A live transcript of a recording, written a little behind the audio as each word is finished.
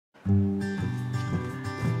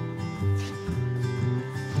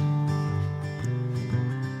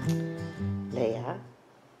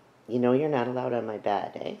know you're not allowed on my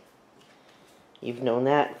bed, eh? You've known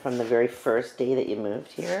that from the very first day that you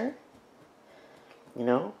moved here. You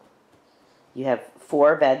know? You have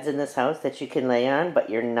 4 beds in this house that you can lay on, but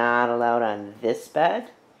you're not allowed on this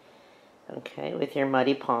bed. Okay, with your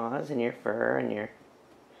muddy paws and your fur and your...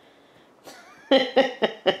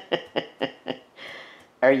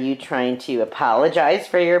 Are you trying to apologize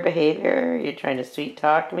for your behavior? Are you trying to sweet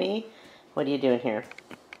talk me? What are you doing here?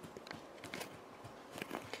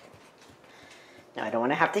 Now, I don't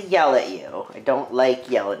want to have to yell at you. I don't like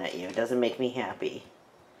yelling at you. It doesn't make me happy.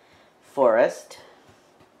 Forrest.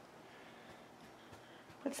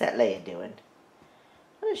 What's that Leia doing?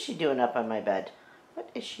 What is she doing up on my bed? What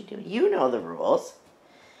is she doing? You know the rules.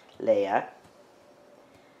 Leia.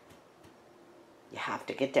 You have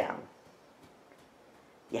to get down.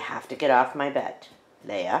 You have to get off my bed.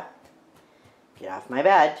 Leia. Get off my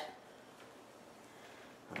bed.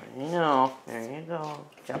 I know. There you go.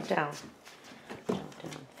 Jump down. Jump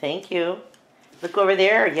down. Thank you. Look over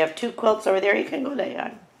there. You have 2 quilts over there you can go lay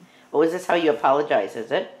on. Oh, is this how you apologize,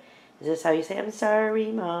 is it? Is this how you say, I'm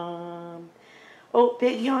sorry, Mom? Oh,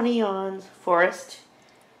 big yawny yawns. Forrest.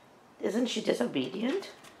 Isn't she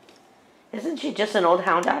disobedient? Isn't she just an old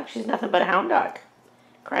hound dog? She's nothing but a hound dog.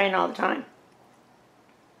 Crying all the time.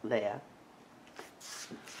 Leia.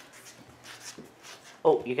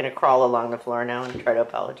 Oh, you're going to crawl along the floor now and try to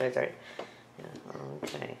apologize, right? Yeah,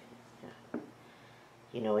 okay. Yeah.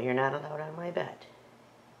 You know you're not allowed on my bed.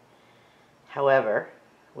 However,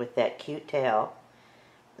 with that cute tail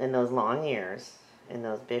and those long ears and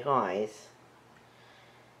those big eyes,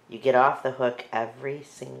 you get off the hook every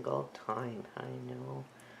single time. I know.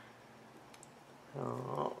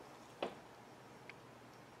 Oh.